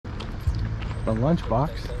A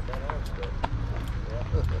lunchbox.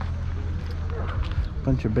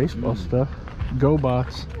 Bunch of baseball stuff. Go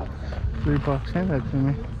bots. $3. Hand that to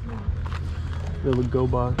me. Little Go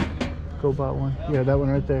bot one. Yeah, that one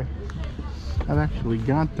right there. I've actually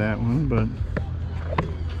got that one, but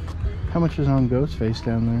how much is on Ghostface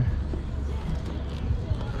down there?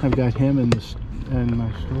 I've got him in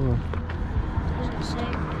my store.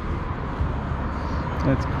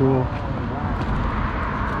 That's cool.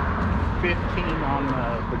 15 on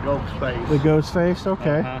the Ghostface. The Ghostface,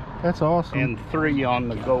 okay. That's awesome. And 3 on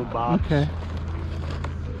the Go box. Okay.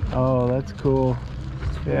 Oh, that's cool.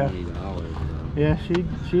 Yeah. Yeah,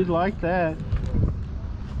 she'd like that.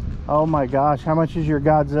 Oh my gosh, how much is your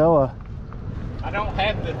Godzilla? I don't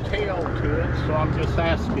have the tail to it, so I'm just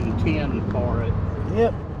asking 10 for it.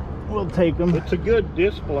 Yep, we'll take them. It's a good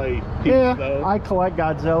display piece, though. I collect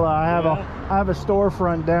Godzilla. I have a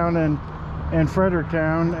storefront down in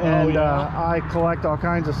Fredericktown, and I collect all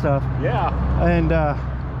kinds of stuff. Yeah. And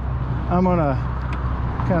I'm gonna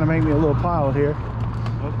kind of make me a little pile here.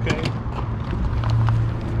 Okay.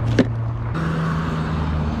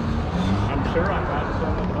 I'm sure I got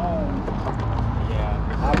some at home.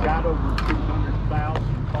 Yeah. I've got over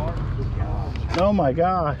 200,000 cards of cards. Oh my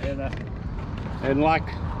gosh. And like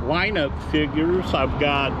lineup figures, I've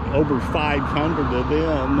got over 500 of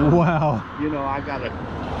them. Wow. You know, I got a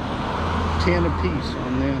 10 a piece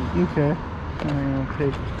on them. Okay. I'm gonna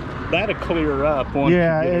take. That'll clear up once you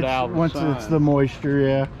get it out of the once sun. it's the moisture,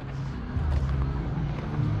 yeah.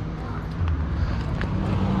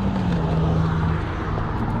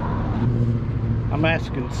 I'm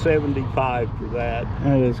asking 75 for that.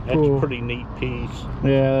 That is cool. That's a pretty neat piece.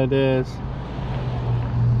 Yeah, it is.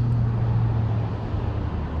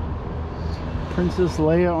 Princess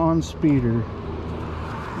Leia on speeder.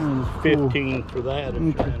 That is cool. 15 for that if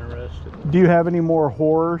you're interested. Do you have any more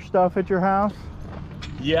horror stuff at your house?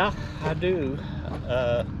 Yeah, I do.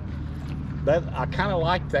 I kind of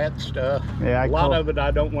like that stuff. Yeah, a lot of it I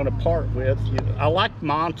don't want to part with. I like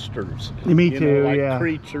monsters. Me too, like yeah.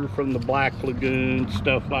 Creature from the Black Lagoon,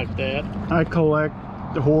 stuff like that. I collect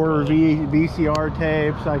horror VCR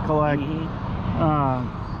tapes. I collect.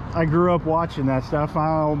 I grew up watching that stuff.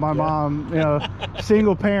 My mom, you know,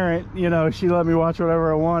 single parent, you know, she let me watch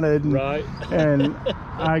whatever I wanted. Right. And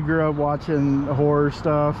I grew up watching horror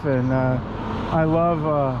stuff, and I love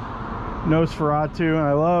Nosferatu, and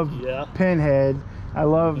I love Pinhead.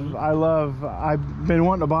 I've been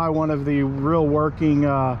wanting to buy one of the real working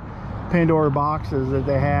Pandora boxes that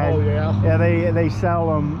they had. Oh yeah. Yeah, they sell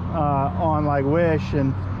them on like Wish,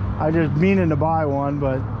 and I just meaning to buy one,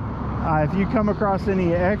 but if you come across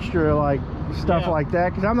any extra like stuff like that,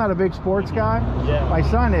 because I'm not a big sports guy. Yeah. My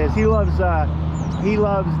son is. He loves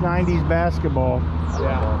 90s basketball.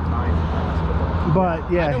 Yeah.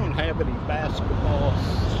 But yeah. I don't have any basketball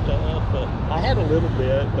stuff. I had a little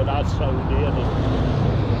bit, but I sold it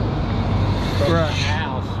from the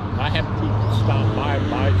house. I have people stop by and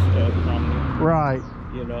buy stuff from me. Right.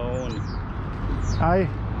 You know, and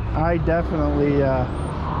I definitely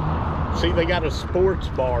see, they got a sports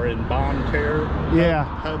bar in Bon Terre. Yeah.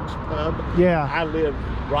 Hub's Pub. Yeah. I live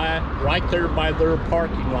right there by their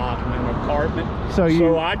parking lot in an apartment.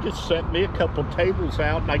 So I just set me a couple tables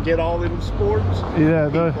out, and I get all them sports. Yeah,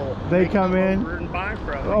 they come come in over and buy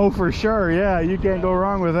from me. Oh, for sure. Yeah, you can't go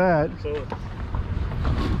wrong with that. So,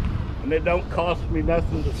 and it don't cost me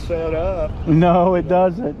nothing to set up. No, it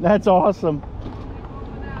doesn't. That's awesome.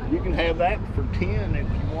 You can have that for 10 if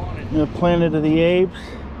you want it. The Planet of the Apes.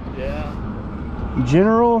 Yeah.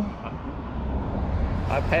 General.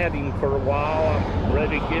 I've had him for a while. I'm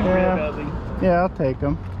ready to get rid of him. Yeah, I'll take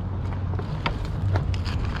him.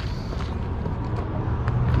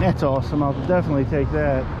 That's awesome. I'll definitely take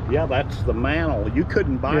that. Yeah, that's the Mantle. You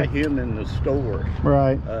couldn't buy him in the store.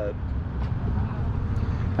 Right.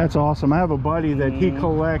 That's awesome. I have a buddy that he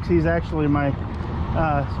collects. He's actually my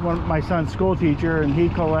son's school teacher, and he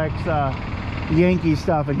collects Yankee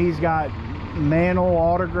stuff, and he's got Mantle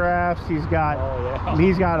autographs. He's got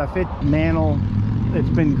a Mantle that's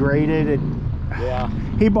been graded.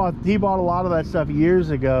 He bought a lot of that stuff years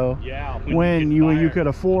ago. Yeah. When you could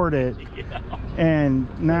afford it. Yeah. And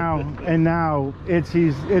now it's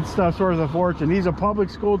stuff's worth a fortune. He's a public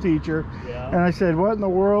school teacher. Yeah. And I said, "What in the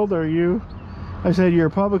world are you?" I said, "You're a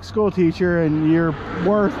public school teacher, and you're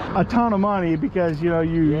worth a ton of money because you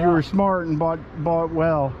were smart and bought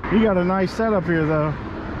well." You got a nice setup here, though.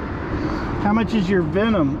 How much is your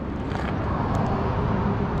Venom?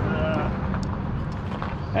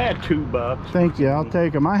 I had $2. Thank you. I'll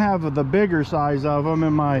take them. I have the bigger size of them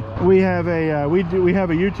in my. We have a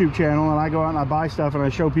YouTube channel, and I go out and I buy stuff and I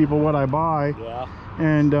show people what I buy. Yeah.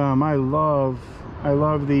 and I love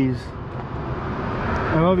these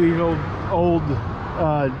old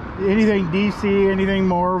anything DC, anything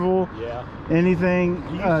Marvel, yeah, anything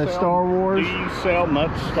Star Wars. Do you sell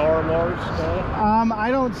much Star Wars stuff?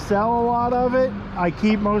 I don't sell a lot of it. I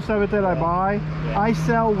keep most of it that I buy. Yeah. I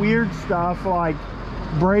sell weird stuff like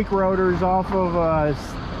brake rotors off of a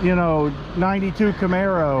 92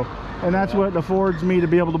 Camaro, and that's what affords me to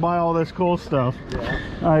be able to buy all this cool stuff. Yeah.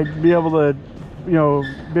 I'd be able to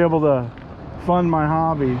fund my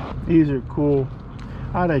hobby. These are cool.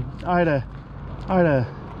 I'd have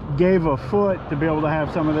gave a foot to be able to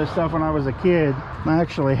have some of this stuff when I was a kid. I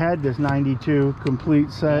actually had this 92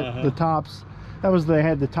 complete set. The tops, they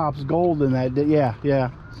had the tops gold in that. Yeah,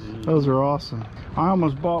 those are awesome. I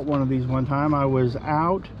almost bought one of these one time. I was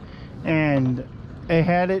out and they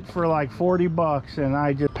had it for like 40 bucks and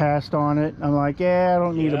I just passed on it. I'm like, yeah, I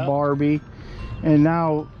don't need a Barbie. And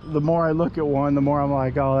now the more I look at one, the more I'm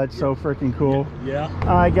like, oh, that's so freaking cool. Yeah.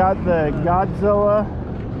 I got the Godzilla.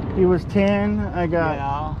 He was 10. I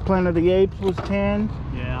got Planet of the Apes was 10.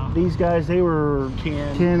 Yeah. These guys, they were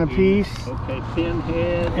 10 a piece. Okay,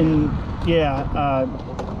 Pinhead. And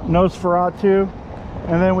Nosferatu.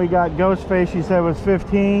 And then we got Ghostface, she said was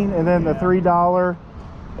 15. And then the $3 GoBots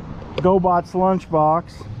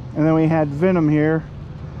lunchbox. And then we had Venom here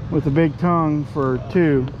with the big tongue for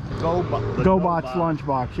 2. GoBots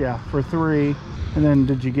lunchbox, yeah, for 3. And then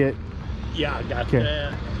did you get? Yeah, I got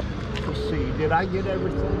that. Let's see, did I get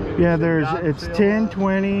everything? Yeah, it's 10,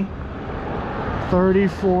 20, 30,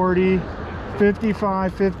 40,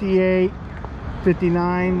 55, 58,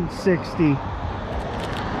 59, 60.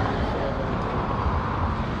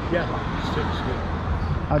 Yeah,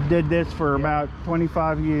 60. I did this for about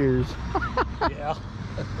 25 years. Yeah.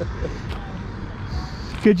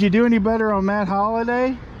 Could you do any better on Matt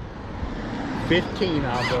Holliday? 15,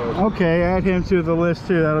 I'll go. Okay, add him to the list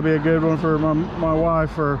too. That'll be a good one for my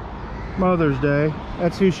wife for Mother's Day.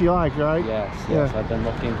 That's who she likes, right? Yes. I've been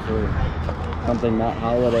looking for something Matt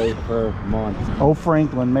Holliday for months. Oh,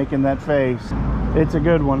 Franklin making that face. It's a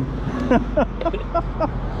good one.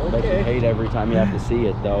 Makes you hate every time you have to see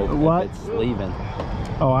it though. What? If it's leaving.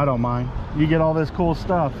 Oh, I don't mind. You get all this cool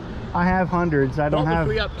stuff. I have hundreds. I don't have. What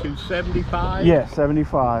was we up to? 75? Yes,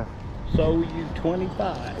 75. So you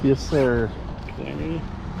 25? Yes, sir. 20.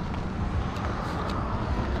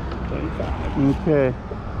 25. Okay.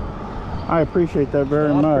 I appreciate that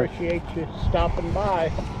very much. I appreciate you stopping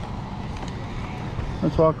by.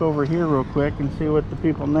 Let's walk over here real quick and see what the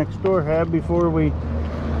people next door have before we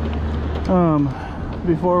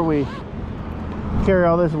carry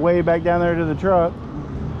all this way back down there to the truck.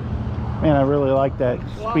 Man, I really like that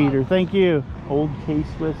speeder. Thank you. Old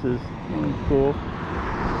K-Swisses. Cool.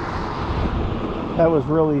 That was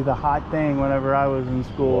really the hot thing whenever I was in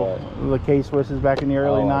school. The K-Swisses back in the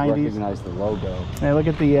early 90s. I recognize the logo. Hey, look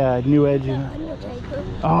at the new edge.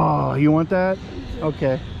 Oh, you want that?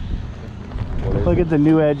 Okay. Look at the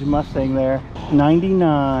new edge Mustang there.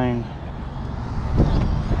 99.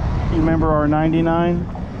 You remember our 99?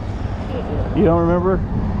 You don't remember?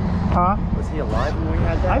 Huh? Was he alive when we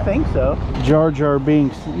had that? I think so. Jar Jar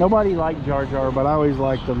Binks. Nobody liked Jar Jar, but I always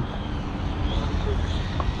liked him.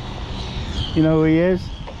 You know who he is?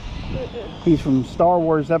 He's from Star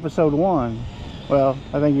Wars Episode 1. Well,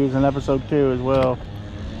 I think he was in Episode 2 as well.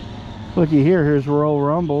 Looky here, here's Royal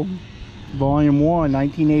Rumble. Volume 1,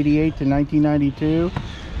 1988 to 1992.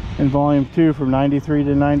 And Volume 2 from 93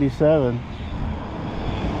 to 97. He'd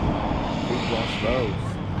wash those.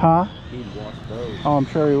 Huh? He'd wash those. Oh, I'm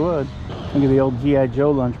sure he would. Look at the old G.I.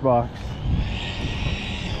 Joe lunchbox.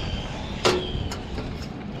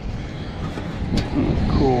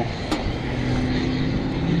 Cool.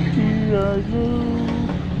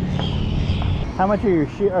 How much are your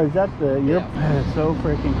shoes? Or is that the That's so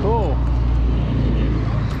freaking cool.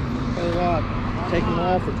 Tell you what, take them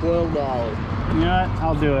all for $12. You know what?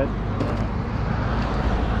 I'll do it.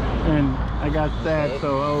 And I got that,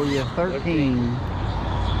 so I owe you 13.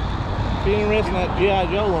 If you ain't renting that G.I.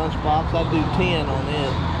 Joe lunchbox, I'd do 10 on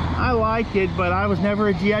this. I like it, but I was never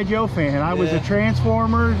a G.I. Joe fan. I was a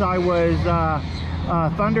Transformers. I was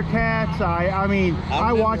Thundercats. I mean,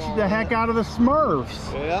 I watched the heck out of the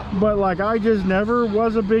Smurfs. Yeah. But like, I just never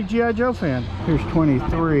was a big G.I. Joe fan. Here's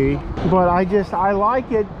 23. But I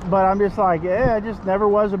like it, but I'm just like, I just never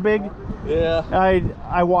was a big. Yeah. I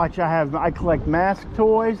collect mask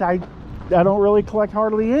toys. I don't really collect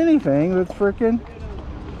hardly anything that's freaking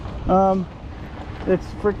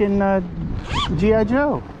G.I.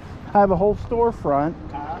 Joe. I have a whole storefront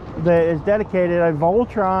that is dedicated to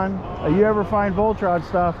Voltron. You ever find Voltron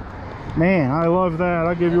stuff? Man, I love that.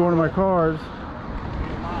 I'll give you one of my cars.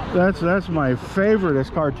 That's my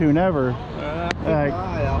favoriteest cartoon ever.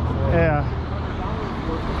 Yeah.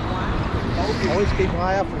 Always keep an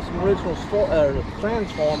eye out for some original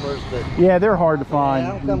Transformers. Yeah, they're hard to find.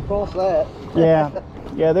 I don't come across that.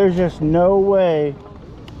 Yeah. There's just no way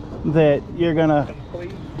that you're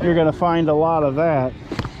gonna find a lot of that.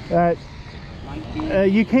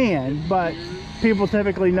 You can, but people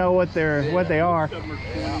typically know what they are.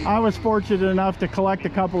 I was fortunate enough to collect a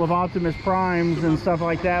couple of Optimus Primes and stuff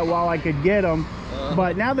like that while I could get them.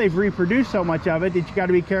 But now they've reproduced so much of it that you got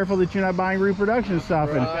to be careful that you're not buying reproduction stuff.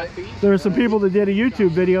 And there were some people that did a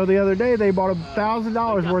YouTube video the other day. They bought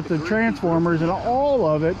 $1,000 worth of Transformers, and all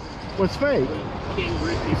of it was fake.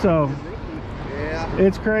 So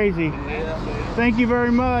it's crazy. Thank you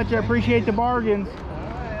very much. I appreciate the bargains.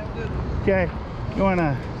 Okay, you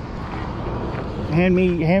wanna hand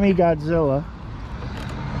me Godzilla?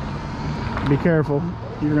 Be careful,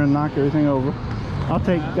 you're gonna knock everything over. I'll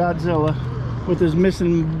take Godzilla with his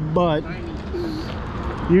missing butt.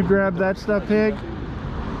 You grab that stuff, pig.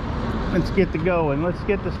 Let's get to going. Let's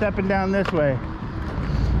get to stepping down this way.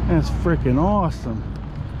 That's freaking awesome.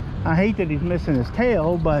 I hate that he's missing his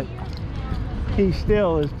tail, but he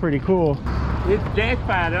still is pretty cool. It's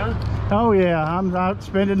jackpot, huh? Oh yeah, I'm out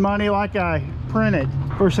spending money like I printed.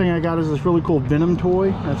 First thing I got is this really cool Venom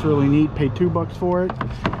toy. That's really neat. Paid $2 for it.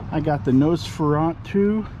 I got the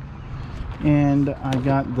Nosferatu, and I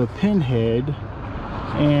got the Pinhead,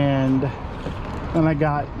 and then I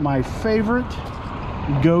got my favorite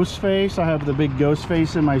Ghostface. I have the big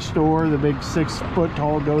Ghostface in my store, the big 6-foot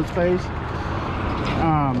tall Ghostface.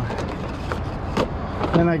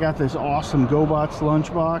 Then I got this awesome GoBots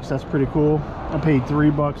lunchbox. That's pretty cool. I paid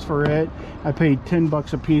 $3 for it. I paid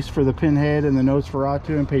 $10 a piece for the Pinhead and the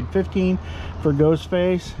Nosferatu, and paid $15 for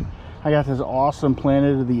Ghostface. I got this awesome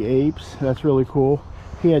Planet of the Apes. That's really cool.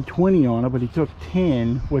 He had 20 on it, but he took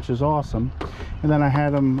 10, which is awesome. And then I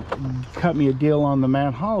had him cut me a deal on the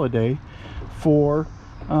Mad Holiday for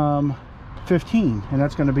 15, and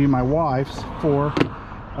that's going to be my wife's for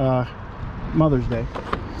Mother's Day.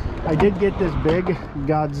 I did get this big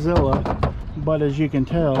Godzilla, but as you can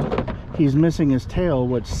tell, he's missing his tail,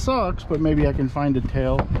 which sucks, but maybe I can find a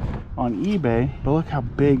tail on eBay. But look how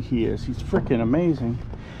big he is. He's freaking amazing.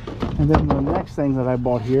 And then the next thing that I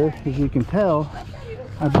bought here, as you can tell,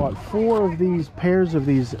 I bought 4 of these pairs of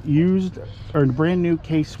these used or brand new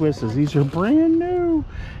K-Swisses. These are brand new,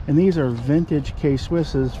 and these are vintage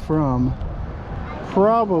K-Swisses from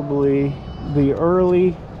probably the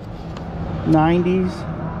early 90s,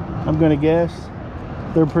 I'm gonna guess.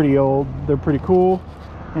 They're pretty old. They're pretty cool,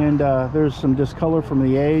 and there's some discolor from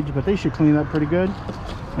the age, but they should clean up pretty good.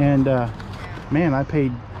 And man, I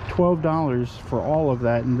paid $12 for all of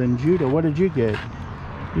that. And then Judah, what did you get?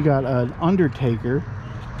 You got an Undertaker.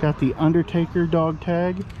 Got the Undertaker dog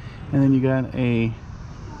tag, and then you got a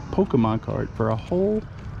Pokemon card for a whole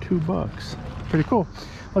 $2. Pretty cool.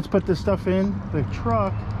 Let's put this stuff in the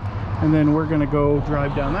truck, and then we're gonna go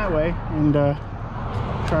drive down that way and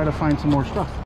try to find some more stuff.